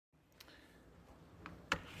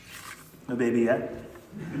No baby yet.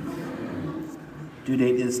 Due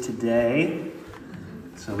date is today,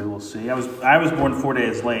 so we will see. I was born 4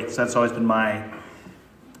 days late, so that's always been my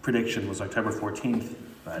prediction, was October 14th.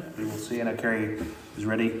 But we will see. I know Carrie is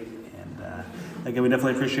ready, and again, we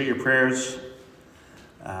definitely appreciate your prayers.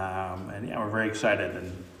 And yeah, we're very excited,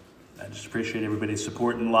 and I just appreciate everybody's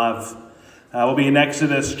support and love. We'll be in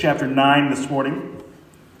Exodus chapter 9 this morning.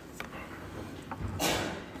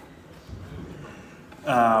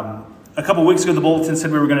 A couple weeks ago, the bulletin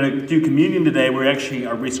said we were going to do communion today. We actually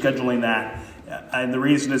are rescheduling that. And the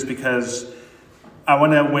reason is because I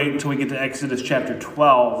want to wait until we get to Exodus chapter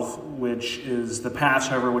 12, which is the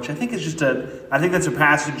Passover, which I think is I think that's a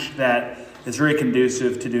passage that is very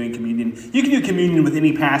conducive to doing communion. You can do communion with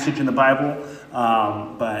any passage in the Bible,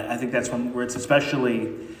 but I think that's one where it's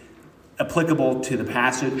especially applicable to the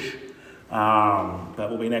passage. But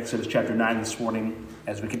we'll be in Exodus chapter 9 this morning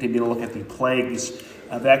as we continue to look at the plagues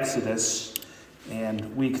of Exodus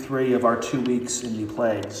and week 3 of our 2 weeks in the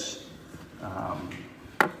plagues.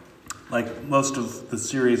 Like most of the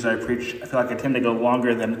series I preach, I feel like I tend to go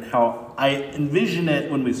longer than how I envision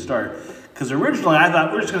it when we start. Because originally I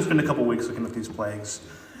thought we're just going to spend a couple weeks looking at these plagues.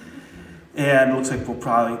 And it looks like we'll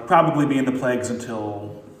probably be in the plagues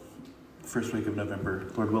until the first week of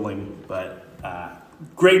November, Lord willing. But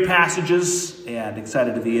great passages, and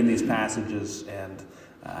excited to be in these passages, and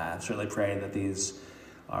certainly praying that these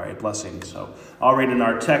are a blessing. So I'll read in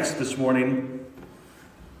our text this morning,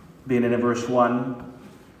 beginning in verse 1.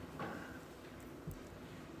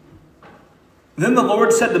 Then the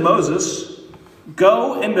Lord said to Moses,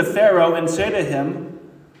 "Go into Pharaoh and say to him,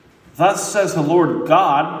 'Thus says the Lord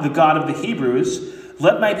God, the God of the Hebrews,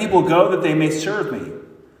 let my people go that they may serve me.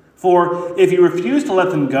 For if you refuse to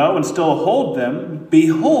let them go and still hold them,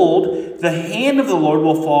 behold, the hand of the Lord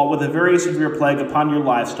will fall with a very severe plague upon your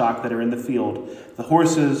livestock that are in the field, the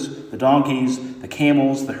horses, the donkeys, the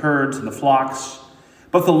camels, the herds, and the flocks.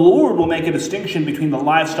 But the Lord will make a distinction between the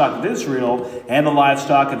livestock of Israel and the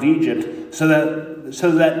livestock of Egypt, so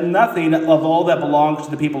that nothing of all that belongs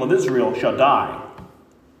to the people of Israel shall die.'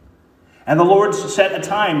 And the Lord set a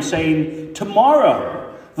time, saying,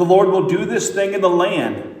 'Tomorrow the Lord will do this thing in the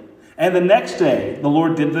land.' And the next day the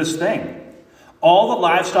Lord did this thing. All the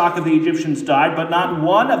livestock of the Egyptians died, but not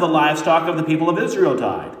one of the livestock of the people of Israel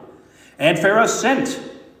died. And Pharaoh sent,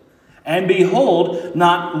 and behold,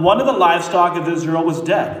 not one of the livestock of Israel was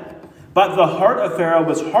dead. But the heart of Pharaoh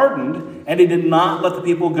was hardened, and he did not let the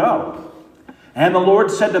people go. And the Lord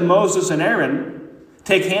said to Moses and Aaron,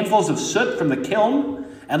 'Take handfuls of soot from the kiln,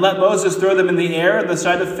 and let Moses throw them in the air in the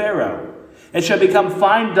sight of Pharaoh. It shall become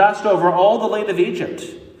fine dust over all the land of Egypt,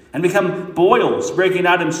 and become boils breaking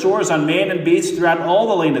out in sores on man and beast throughout all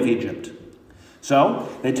the land of Egypt.' So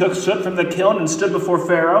they took soot from the kiln and stood before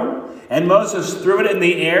Pharaoh, and Moses threw it in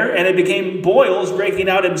the air, and it became boils breaking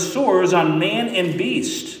out in sores on man and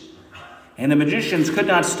beast. And the magicians could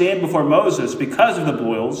not stand before Moses because of the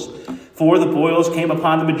boils, for the boils came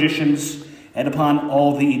upon the magicians and upon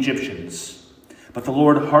all the Egyptians. But the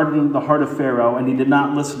Lord hardened the heart of Pharaoh, and he did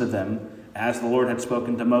not listen to them, as the Lord had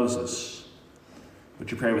spoken to Moses." Would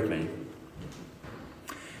you pray with me?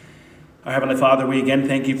 Our Heavenly Father, we again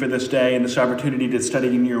thank you for this day and this opportunity to study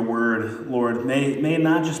in your word. Lord, may it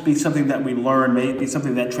not just be something that we learn, may it be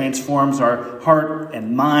something that transforms our heart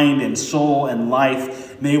and mind and soul and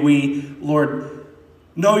life. May we, Lord,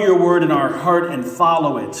 know your word in our heart and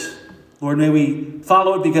follow it. Lord, may we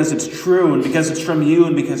follow it because it's true and because it's from you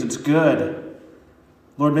and because it's good.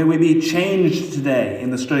 Lord, may we be changed today in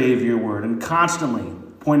the study of your word and constantly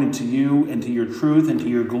pointed to you and to your truth and to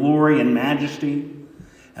your glory and majesty.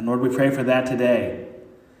 And Lord, we pray for that today.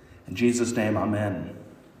 In Jesus' name, amen.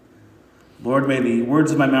 Lord, may the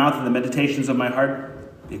words of my mouth and the meditations of my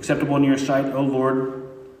heart be acceptable in your sight, O Lord,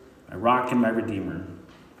 my rock and my redeemer.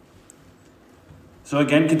 So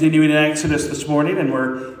again, continuing in Exodus this morning, and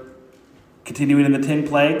we're continuing in the 10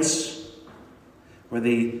 plagues, where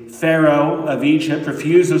the Pharaoh of Egypt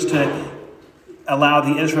refuses to allow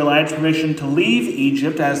the Israelites permission to leave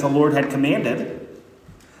Egypt as the Lord had commanded.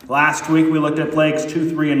 Last week we looked at plagues 2,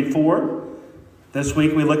 3, and 4. This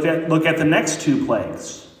week we look at the next 2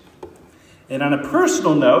 plagues. And on a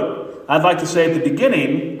personal note, I'd like to say at the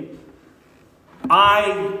beginning,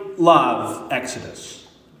 I love Exodus.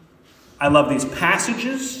 I love these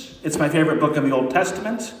passages. It's my favorite book of the Old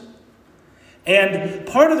Testament. And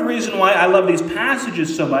part of the reason why I love these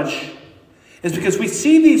passages so much is because we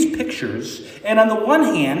see these pictures, and on the one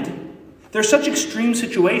hand, they're such extreme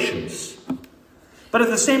situations. But at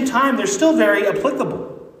the same time, they're still very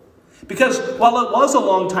applicable. Because while it was a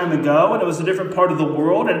long time ago, and it was a different part of the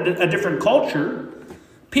world and a different culture,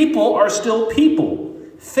 people are still people.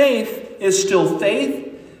 faith is still faith,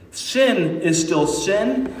 sin is still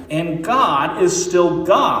sin, and God is still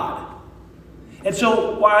God. And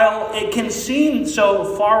so while it can seem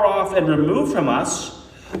so far off and removed from us,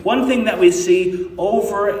 one thing that we see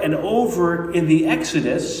over and over in the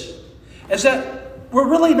Exodus is that we're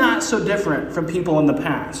really not so different from people in the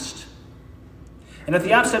past. And at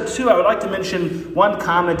the outset, too, I would like to mention one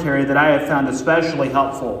commentary that I have found especially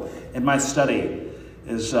helpful in my study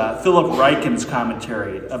is Philip Ryken's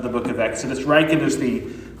commentary of the book of Exodus. Ryken is the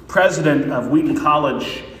president of Wheaton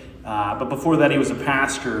College, but before that he was a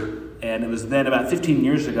pastor, and it was then about 15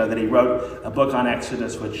 years ago that he wrote a book on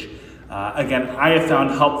Exodus, which, again, I have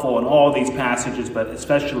found helpful in all these passages, but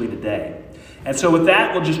especially today. And so with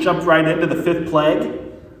that, we'll just jump right into the fifth plague,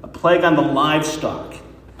 a plague on the livestock.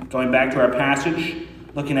 Going back to our passage,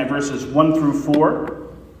 looking at verses 1 through 4.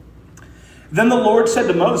 Then the Lord said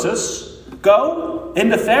to Moses, "Go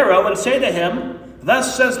into Pharaoh and say to him,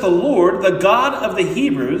 'Thus says the Lord, the God of the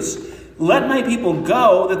Hebrews, let my people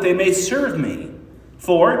go that they may serve me.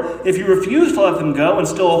 For if you refuse to let them go and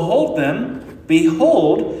still hold them,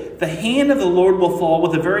 behold, the hand of the Lord will fall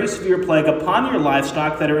with a very severe plague upon your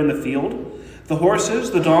livestock that are in the field, the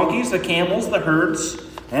horses, the donkeys, the camels, the herds,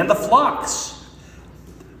 and the flocks.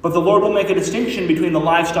 But the Lord will make a distinction between the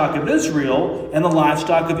livestock of Israel and the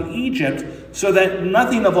livestock of Egypt, so that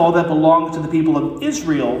nothing of all that belongs to the people of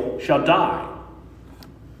Israel shall die.'"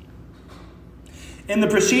 In the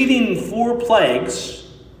preceding 4 plagues,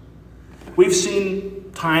 we've seen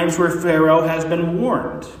times where Pharaoh has been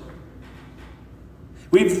warned.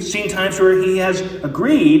 We've seen times where he has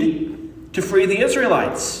agreed to free the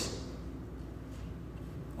Israelites,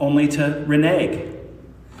 only to renege.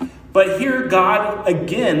 But here God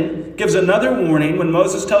again gives another warning when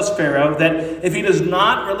Moses tells Pharaoh that if he does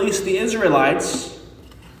not release the Israelites,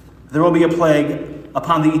 there will be a plague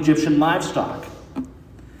upon the Egyptian livestock.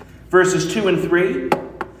 Verses 2 and 3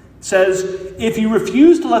 says, "If you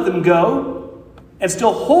refuse to let them go and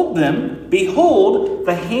still hold them, behold,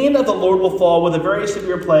 the hand of the Lord will fall with a very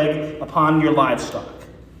severe plague upon your livestock."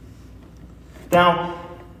 Now,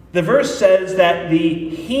 the verse says that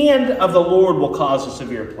the hand of the Lord will cause a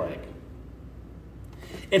severe plague.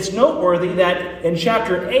 It's noteworthy that in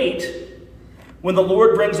chapter 8, when the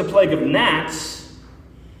Lord brings a plague of gnats,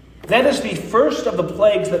 that is the first of the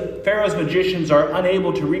plagues that Pharaoh's magicians are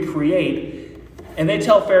unable to recreate. And they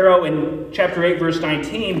tell Pharaoh in chapter 8, verse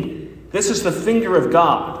 19, this is the finger of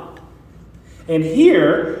God. And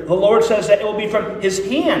here, the Lord says that it will be from his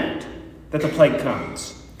hand that the plague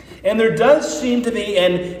comes. And there does seem to be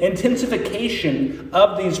an intensification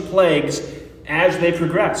of these plagues as they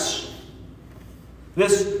progress.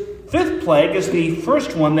 This 5th plague is the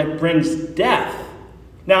first one that brings death.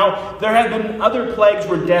 Now, there have been other plagues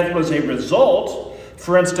where death was a result.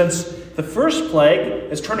 For instance, the first plague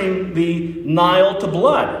is turning the Nile to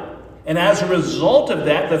blood. And as a result of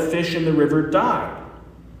that, the fish in the river died.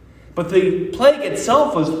 But the plague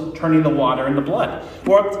itself was turning the water into blood.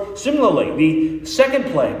 Or similarly, the second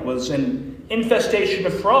plague was an infestation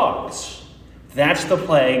of frogs. That's the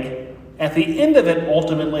plague. At the end of it,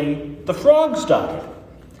 ultimately, the frogs died.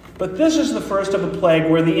 But this is the first of a plague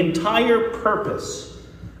where the entire purpose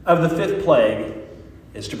of the 5th plague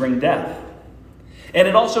is to bring death. And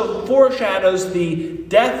it also foreshadows the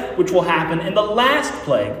death which will happen in the last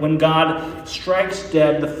plague when God strikes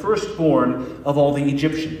dead the firstborn of all the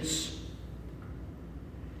Egyptians.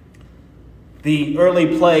 The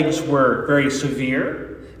early plagues were very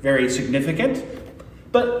severe, very significant,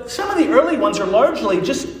 but some of the early ones are largely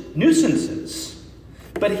just nuisances.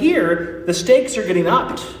 But here, the stakes are getting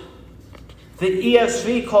upped. The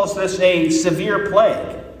ESV calls this a severe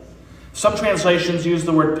plague. Some translations use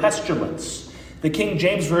the word pestilence. The King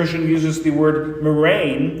James Version uses the word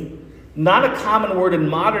murrain, not a common word in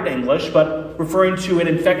modern English, but referring to an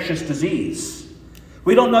infectious disease.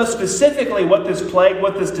 We don't know specifically what this plague,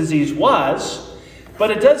 what this disease was, but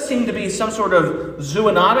it does seem to be some sort of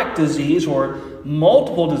zoonotic disease or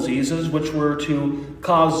multiple diseases which were to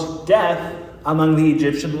cause death among the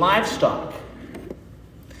Egyptian livestock.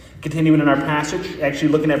 Continuing in our passage, actually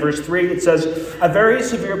looking at verse 3, it says, "A very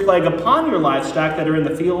severe plague upon your livestock that are in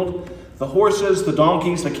the field, the horses, the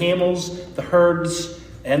donkeys, the camels, the herds,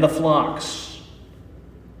 and the flocks."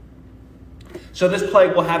 So this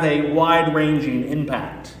plague will have a wide-ranging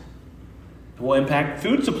impact. It will impact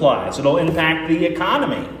food supplies. It will impact the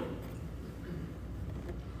economy.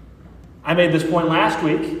 I made this point last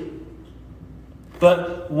week,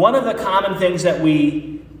 but one of the common things that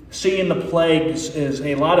we see in the plagues is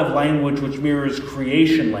a lot of language which mirrors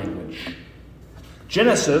creation language.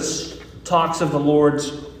 Genesis talks of the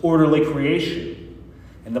Lord's orderly creation.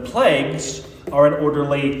 And the plagues are an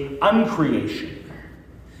orderly uncreation.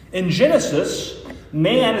 In Genesis,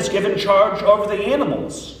 man is given charge over the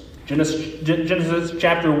animals. Genesis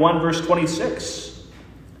chapter 1, verse 26.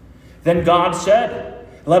 Then God said,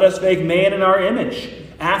 "Let us make man in our image,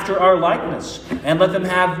 after our likeness, and let them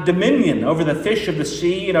have dominion over the fish of the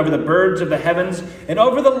sea, and over the birds of the heavens, and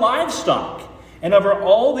over the livestock, and over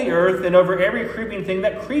all the earth, and over every creeping thing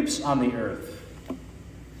that creeps on the earth."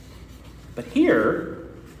 But here,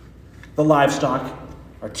 the livestock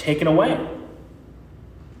are taken away.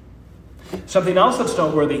 Something else that's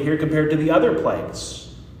noteworthy here compared to the other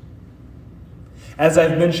plagues. As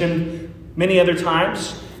I've mentioned many other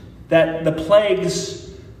times, that the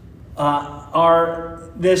plagues are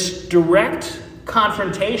this direct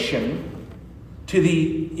confrontation to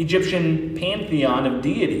the Egyptian pantheon of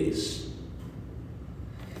deities.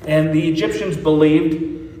 And the Egyptians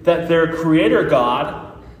believed that their creator god,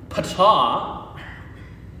 Ptah,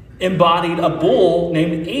 embodied a bull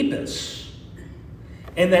named Apis.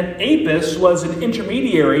 And that Apis was an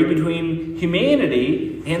intermediary between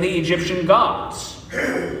humanity and the Egyptian gods.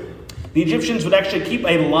 The Egyptians would actually keep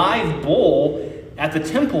a live bull at the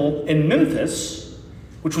temple in Memphis,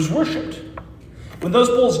 which was worshipped. When those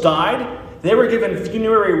bulls died, they were given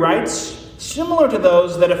funerary rites similar to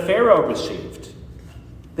those that a Pharaoh received.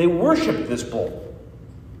 They worshipped this bull.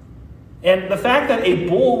 And the fact that a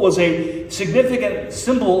bull was a significant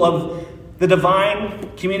symbol of the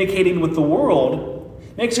divine communicating with the world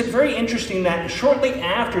makes it very interesting that shortly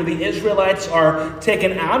after the Israelites are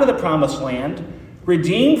taken out of the promised land,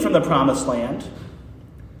 redeemed from the promised land,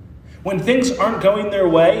 when things aren't going their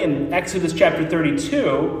way in Exodus chapter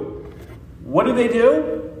 32, what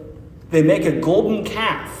do? They make a golden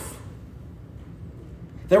calf.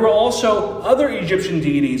 There were also other Egyptian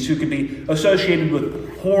deities who could be associated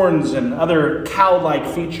with horns and other cow-like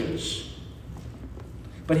features.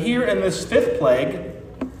 But here in this fifth plague,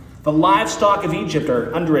 the livestock of Egypt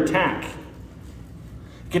are under attack.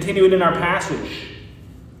 Continuing in our passage.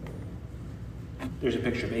 There's a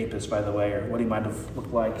picture of Apis, by the way, or what he might have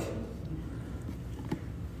looked like.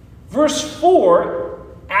 Verse 4,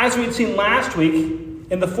 as we'd seen last week,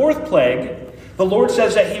 in the fourth plague, the Lord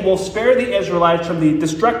says that he will spare the Israelites from the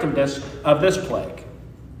destructiveness of this plague.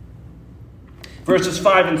 Verses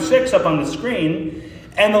 5 and 6 up on the screen.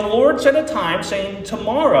 And the Lord set a time, saying,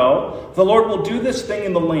 "Tomorrow the Lord will do this thing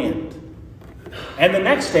in the land." And the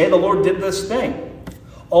next day the Lord did this thing.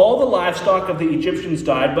 All the livestock of the Egyptians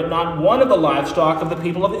died, but not one of the livestock of the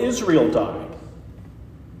people of Israel died.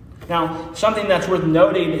 Now, something that's worth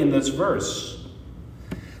noting in this verse.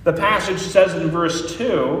 The passage says in verse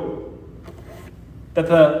 2 that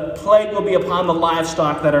the plague will be upon the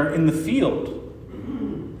livestock that are in the field.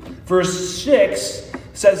 Verse 6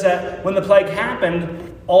 says that when the plague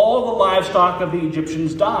happened, all the livestock of the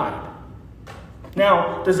Egyptians died.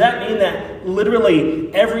 Now, does that mean that literally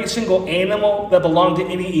every single animal that belonged to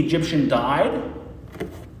any Egyptian died?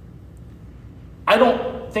 I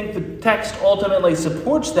don't think the text ultimately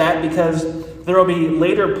supports that, because there will be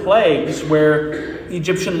later plagues where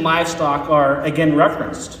Egyptian livestock are again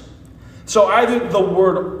referenced. So either the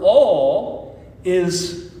word all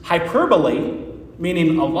is hyperbole,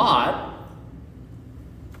 meaning a lot.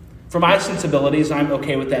 For my sensibilities, I'm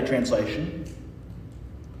okay with that translation.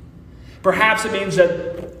 Perhaps it means that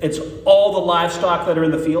it's all the livestock that are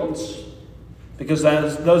in the fields, because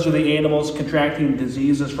those are the animals contracting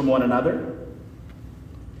diseases from one another.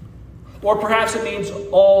 Or perhaps it means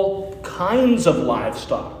all kinds of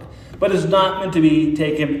livestock, but is not meant to be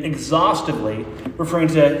taken exhaustively, referring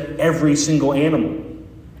to every single animal.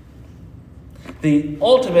 The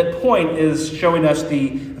ultimate point is showing us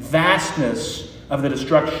the vastness of the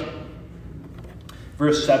destruction.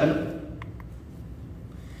 Verse 7.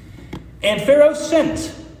 And Pharaoh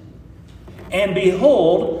sent, and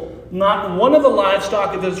behold, not one of the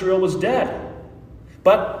livestock of Israel was dead.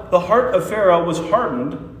 But the heart of Pharaoh was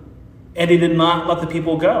hardened, and he did not let the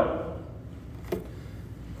people go.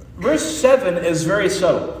 Verse 7 is very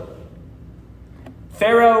subtle.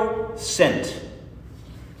 Pharaoh sent.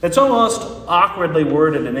 That's almost awkwardly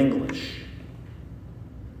worded in English.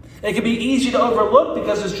 It can be easy to overlook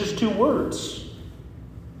because it's just two words.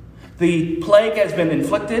 The plague has been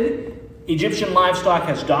inflicted, Egyptian livestock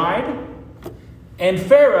has died, and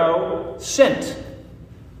Pharaoh sent.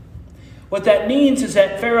 What that means is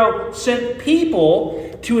that Pharaoh sent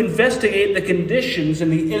people to investigate the conditions in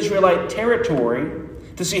the Israelite territory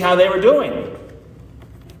to see how they were doing.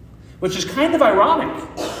 Which is kind of ironic,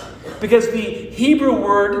 because the Hebrew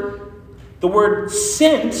word, the word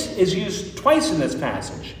sent, is used twice in this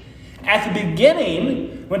passage. At the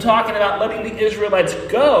beginning, when talking about letting the Israelites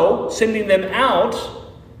go, sending them out,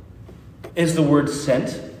 is the word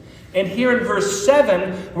sent. And here in verse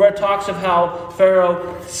 7, where it talks of how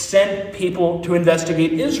Pharaoh sent people to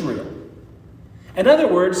investigate Israel. In other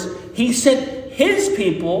words, he sent his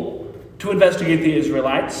people to investigate the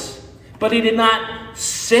Israelites, but he did not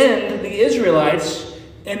send the Israelites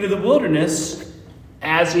into the wilderness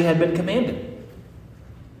as he had been commanded.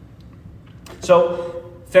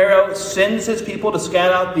 So Pharaoh sends his people to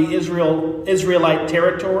scout out the Israelite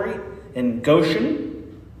territory in Goshen.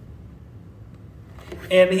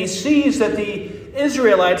 And he sees that the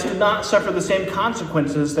Israelites did not suffer the same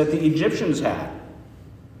consequences that the Egyptians had.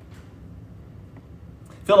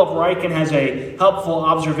 Philip Ryken has a helpful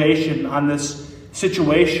observation on this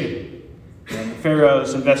situation in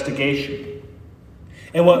Pharaoh's investigation.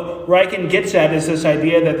 And what Ryken gets at is this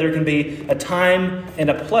idea that there can be a time and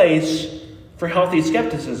a place for healthy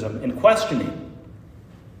skepticism and questioning,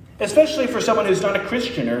 especially for someone who's not a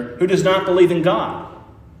Christian or who does not believe in God.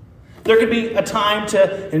 There could be a time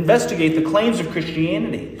to investigate the claims of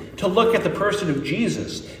Christianity, to look at the person of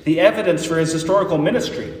Jesus, the evidence for his historical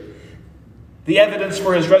ministry, the evidence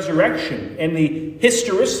for his resurrection, and the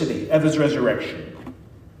historicity of his resurrection,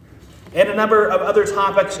 and a number of other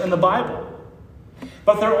topics in the Bible.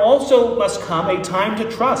 But there also must come a time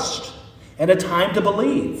to trust and a time to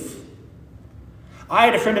believe. I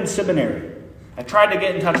had a friend in seminary. I tried to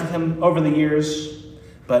get in touch with him over the years,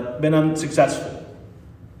 but been unsuccessful.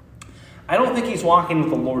 I don't think he's walking with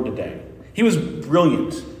the Lord today. He was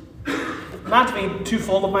brilliant. Not to be too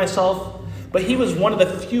full of myself, but he was one of the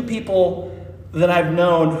few people that I've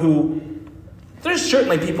known who, there's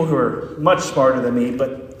certainly people who are much smarter than me,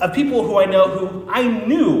 but of people who I know who I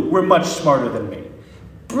knew were much smarter than me.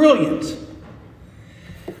 Brilliant.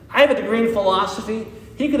 I have a degree in philosophy.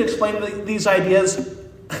 He could explain these ideas,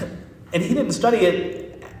 and he didn't study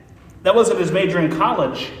it. That wasn't his major in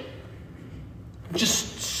college.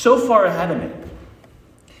 Just so far ahead of me.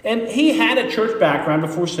 And he had a church background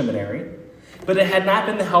before seminary, but it had not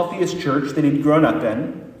been the healthiest church that he'd grown up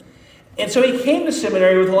in. And so he came to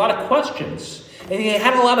seminary with a lot of questions, and he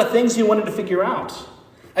had a lot of things he wanted to figure out.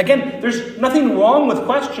 Again, there's nothing wrong with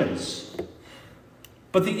questions,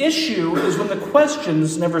 but the issue is when the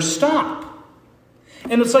questions never stop.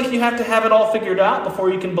 And it's like you have to have it all figured out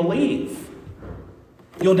before you can believe.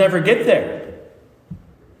 You'll never get there.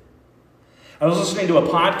 I was listening to a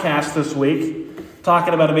podcast this week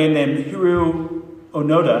talking about a man named Hiroo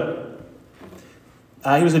Onoda.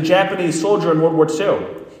 He was a Japanese soldier in World War II.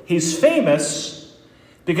 He's famous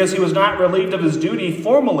because he was not relieved of his duty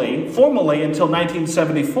formally until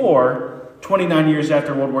 1974, 29 years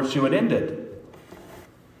after World War II had ended.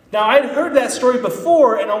 Now, I'd heard that story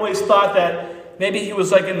before and always thought that maybe he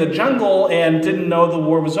was like in the jungle and didn't know the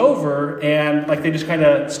war was over and like they just kind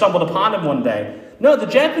of stumbled upon him one day. No, the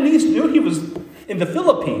Japanese knew he was in the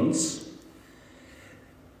Philippines.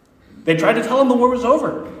 They tried to tell him the war was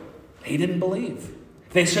over. He didn't believe.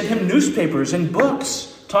 They sent him newspapers and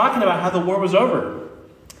books talking about how the war was over.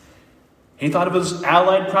 He thought it was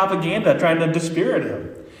Allied propaganda trying to dispirit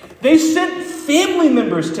him. They sent family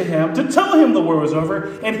members to him to tell him the war was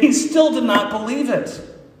over, and he still did not believe it.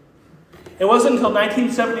 It wasn't until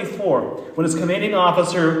 1974 when his commanding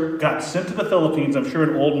officer got sent to the Philippines, I'm sure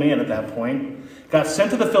an old man at that point, got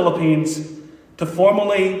sent to the Philippines to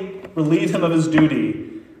formally relieve him of his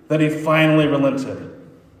duty, that he finally relented.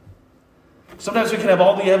 Sometimes we can have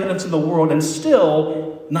all the evidence in the world and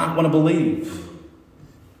still not want to believe.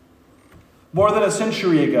 More than a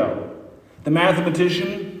century ago, the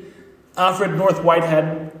mathematician Alfred North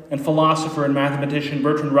Whitehead and philosopher and mathematician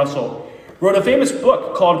Bertrand Russell wrote a famous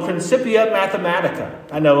book called Principia Mathematica.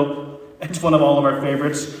 I know it's one of all of our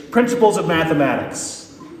favorites, Principles of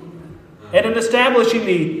Mathematics. And in establishing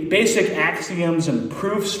the basic axioms and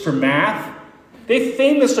proofs for math, they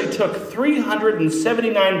famously took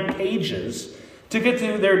 379 pages to get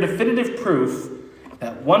to their definitive proof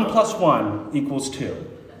that 1 + 1 = 2.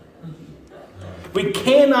 We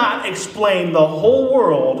cannot explain the whole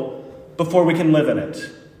world before we can live in it.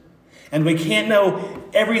 And we can't know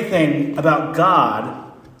everything about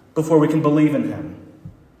God before we can believe in him.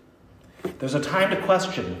 There's a time to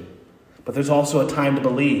question, but there's also a time to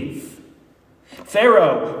believe.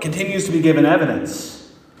 Pharaoh continues to be given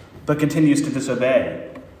evidence, but continues to disobey.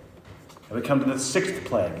 And we come to the 6th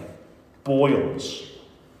plague, boils.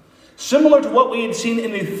 Similar to what we had seen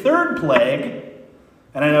in the 3rd plague,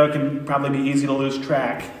 and I know it can probably be easy to lose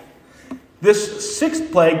track, this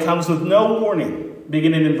 6th plague comes with no warning,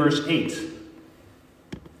 beginning in verse 8.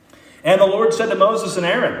 And the Lord said to Moses and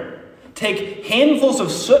Aaron, "Take handfuls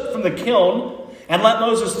of soot from the kiln and let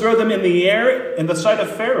Moses throw them in the air in the sight of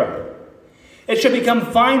Pharaoh. It should become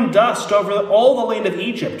fine dust over all the land of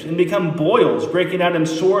Egypt and become boils breaking out in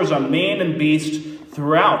sores on man and beast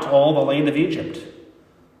throughout all the land of Egypt.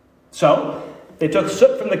 So they took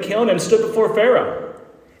soot from the kiln and stood before Pharaoh.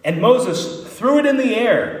 And Moses threw it in the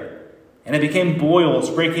air, and it became boils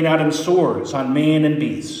breaking out in sores on man and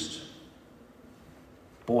beast.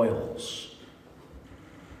 Boils.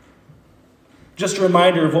 Just a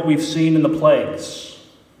reminder of what we've seen in the plagues.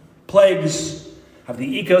 Plagues of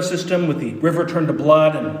the ecosystem with the river turned to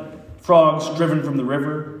blood and frogs driven from the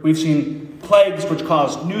river. We've seen plagues which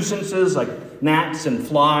caused nuisances like gnats and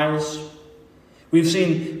flies. We've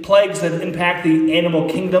seen plagues that impact the animal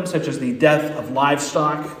kingdom, such as the death of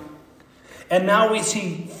livestock. And now we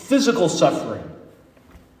see physical suffering.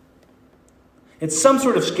 It's some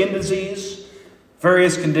sort of skin disease.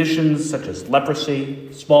 Various conditions such as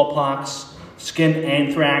leprosy, smallpox, skin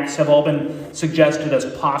anthrax have all been suggested as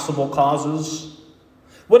possible causes.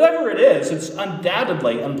 Whatever it is, it's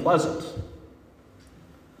undoubtedly unpleasant.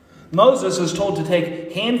 Moses is told to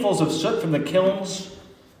take handfuls of soot from the kilns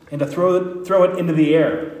and to throw it into the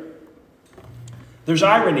air. There's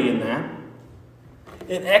irony in that.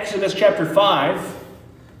 In Exodus chapter 5,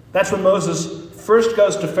 that's when Moses first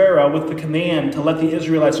goes to Pharaoh with the command to let the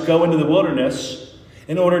Israelites go into the wilderness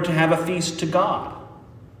in order to have a feast to God.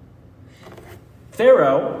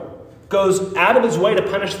 Pharaoh goes out of his way to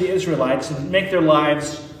punish the Israelites and make their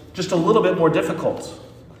lives just a little bit more difficult.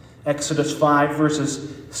 Exodus 5,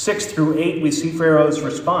 verses 6 through 8, we see Pharaoh's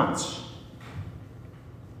response.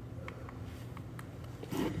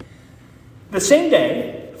 The same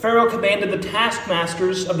day, Pharaoh commanded the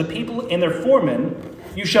taskmasters of the people and their foremen,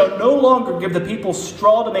 "You shall no longer give the people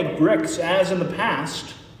straw to make bricks as in the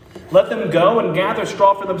past. Let them go and gather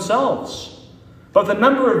straw for themselves. But the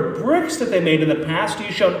number of bricks that they made in the past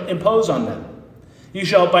you shall impose on them. You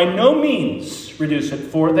shall by no means reduce it,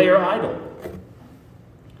 for they are idle."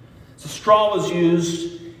 So straw was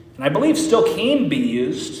used, and I believe still can be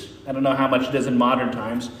used. I don't know how much it is in modern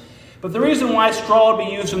times. But the reason why straw would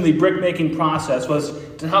be used in the brick-making process was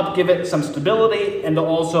to help give it some stability and to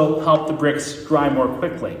also help the bricks dry more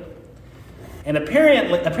quickly. And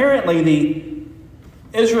apparently the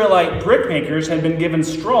Israelite brickmakers had been given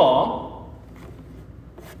straw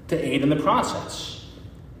to aid in the process.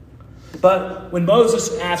 But when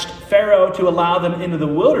Moses asked Pharaoh to allow them into the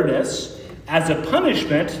wilderness as a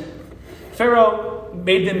punishment, Pharaoh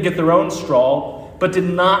made them get their own straw, but did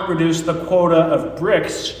not reduce the quota of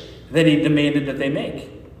bricks that he demanded that they make.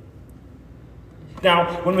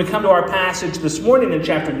 Now, when we come to our passage this morning in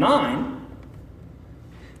chapter 9,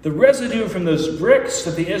 the residue from those bricks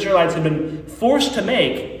that the Israelites had been forced to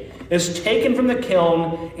make is taken from the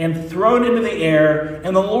kiln and thrown into the air,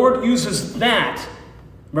 and the Lord uses that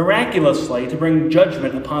miraculously to bring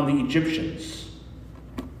judgment upon the Egyptians.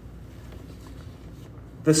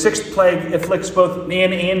 The sixth plague afflicts both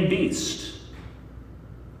man and beast.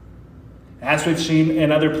 As we've seen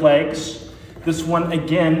in other plagues, this one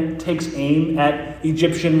again takes aim at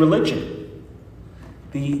Egyptian religion.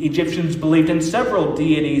 The Egyptians believed in several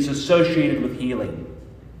deities associated with healing.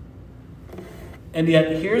 And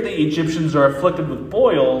yet here the Egyptians are afflicted with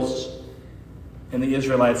boils, and the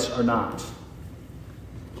Israelites are not.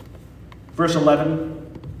 Verse 11,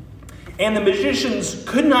 "And the magicians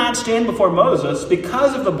could not stand before Moses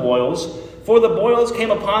because of the boils, for the boils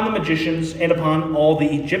came upon the magicians and upon all the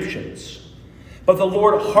Egyptians. But the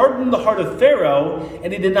Lord hardened the heart of Pharaoh,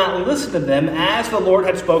 and he did not listen to them as the Lord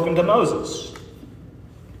had spoken to Moses."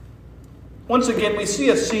 Once again, we see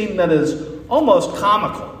a scene that is almost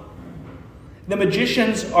comical. The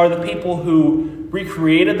magicians are the people who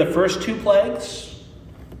recreated the first two plagues.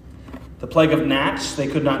 The plague of gnats they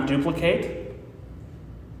could not duplicate.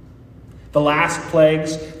 The last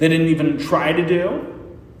plagues they didn't even try to do.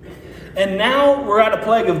 And now we're at a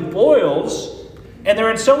plague of boils, and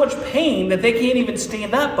they're in so much pain that they can't even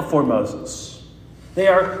stand up before Moses. They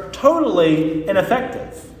are totally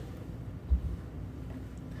ineffective.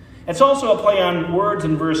 It's also a play on words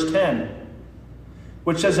in verse 10,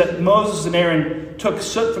 which says that Moses and Aaron took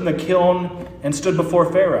soot from the kiln and stood before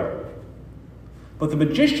Pharaoh. But the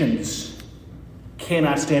magicians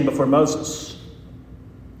cannot stand before Moses.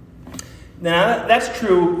 Now, that's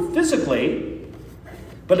true physically,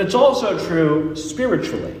 but it's also true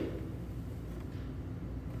spiritually.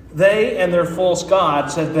 They and their false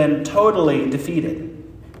gods have been totally defeated.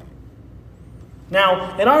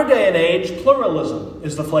 Now, in our day and age, pluralism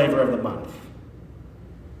is the flavor of the month.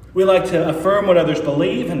 We like to affirm what others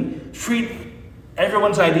believe and treat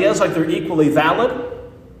everyone's ideas like they're equally valid.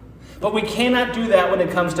 But we cannot do that when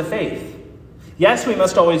it comes to faith. Yes, we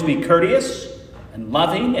must always be courteous and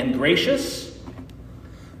loving and gracious.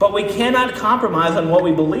 but we cannot compromise on what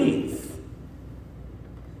we believe.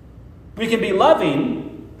 We can be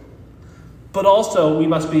loving, but also we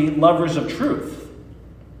must be lovers of truth.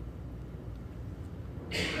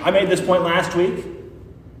 I made this point last week,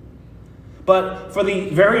 but for the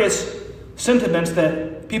various sentiments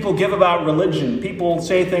that people give about religion, people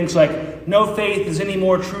say things like, no faith is any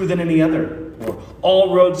more true than any other, or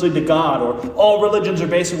all roads lead to God, or all religions are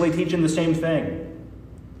basically teaching the same thing.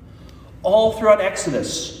 All throughout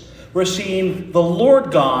Exodus, we're seeing the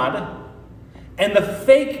Lord God and the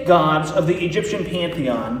fake gods of the Egyptian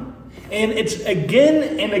pantheon, and it's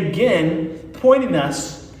again and again pointing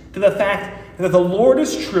us to the fact that the Lord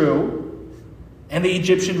is true and the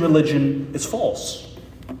Egyptian religion is false.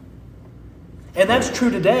 And that's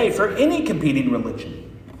true today for any competing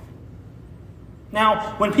religion.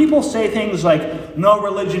 Now, when people say things like, no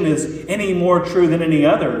religion is any more true than any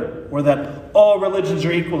other, or that all religions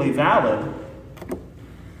are equally valid,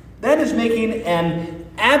 that is making an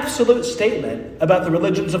absolute statement about the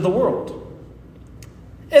religions of the world.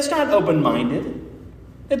 It's not open-minded.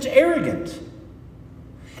 It's arrogant.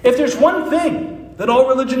 If there's one thing that all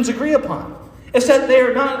religions agree upon, it's that they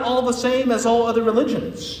are not all the same as all other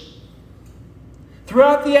religions.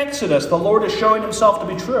 Throughout the Exodus, the Lord is showing himself to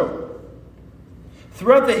be true.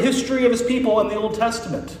 Throughout the history of his people in the Old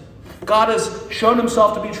Testament, God has shown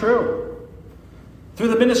himself to be true. Through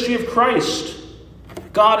the ministry of Christ,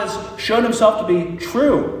 God has shown himself to be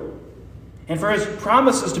true, and for his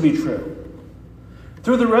promises to be true.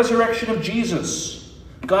 Through the resurrection of Jesus,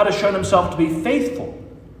 God has shown himself to be faithful.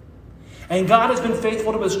 And God has been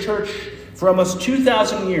faithful to his church for almost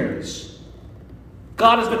 2,000 years.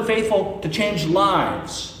 God has been faithful to change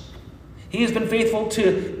lives. He has been faithful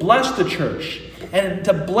to bless the church and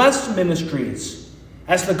to bless ministries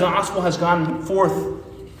as the gospel has gone forth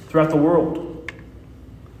throughout the world.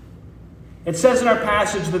 It says in our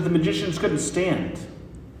passage that the magicians couldn't stand.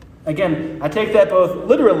 Again, I take that both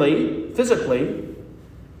literally, physically,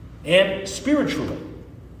 and spiritually.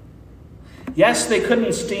 Yes, they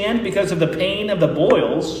couldn't stand because of the pain of the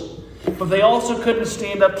boils, but they also couldn't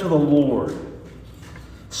stand up to the Lord.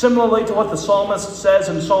 Similarly to what the psalmist says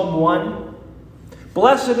in Psalm 1,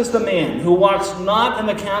 blessed is the man who walks not in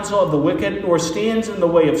the counsel of the wicked, nor stands in the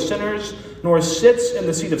way of sinners, nor sits in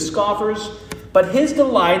the seat of scoffers, but his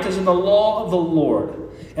delight is in the law of the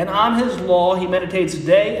Lord, and on his law he meditates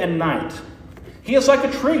day and night. He is like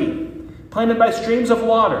a tree planted by streams of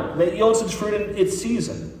water that yields its fruit in its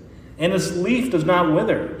season, and its leaf does not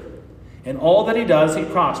wither. In all that he does, he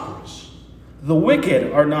prospers. The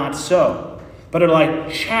wicked are not so, but are like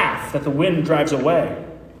chaff that the wind drives away.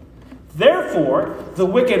 Therefore, the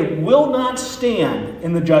wicked will not stand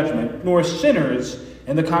in the judgment, nor sinners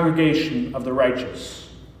in the congregation of the righteous.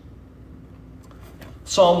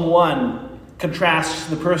 Psalm 1 contrasts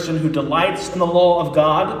the person who delights in the law of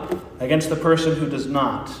God against the person who does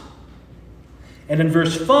not. And in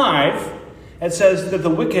verse 5, it says that the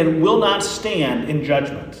wicked will not stand in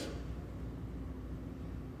judgment.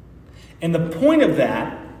 And the point of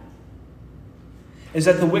that is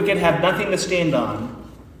that the wicked have nothing to stand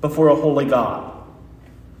on before a holy God.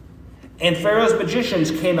 And Pharaoh's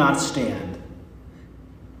magicians cannot stand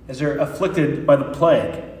as they're afflicted by the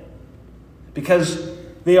plague, because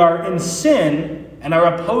they are in sin and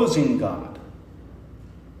are opposing God.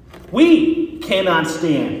 We cannot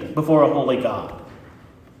stand before a holy God.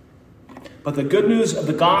 But the good news of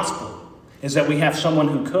the gospel is that we have someone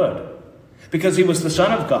who could, because he was the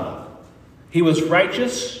Son of God. He was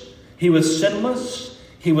righteous, he was sinless,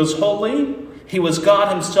 he was holy, he was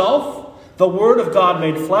God himself, the Word of God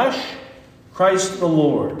made flesh, Christ the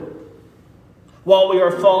Lord. While we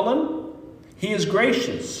are fallen, he is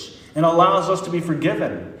gracious and allows us to be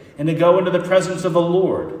forgiven and to go into the presence of the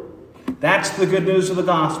Lord. That's the good news of the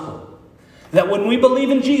gospel. That when we believe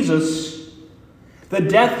in Jesus, the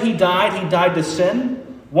death he died to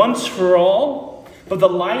sin once for all, but the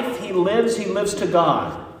life he lives to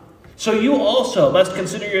God. So you also must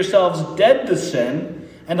consider yourselves dead to sin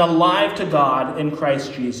and alive to God in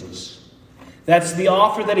Christ Jesus. That's the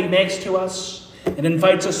offer that he makes to us and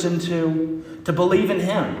invites us into, to believe in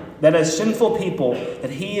him, that as sinful people, that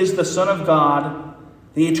he is the Son of God,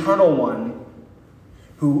 the Eternal One,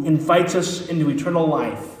 who invites us into eternal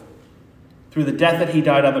life through the death that he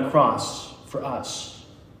died on the cross for us.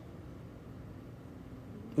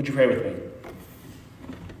 Would you pray with me?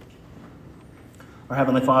 Our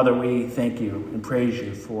Heavenly Father, we thank you and praise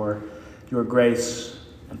you for your grace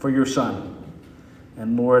and for your Son.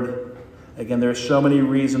 And Lord, again, there are so many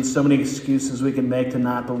reasons, so many excuses we can make to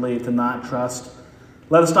not believe, to not trust.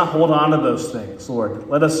 Let us not hold on to those things, Lord.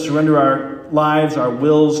 Let us surrender our lives, our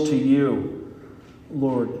wills to you.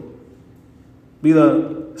 Lord. Be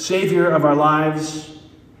the Savior of our lives,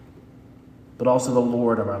 but also the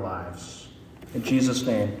Lord of our lives. In Jesus'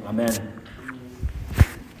 name, amen.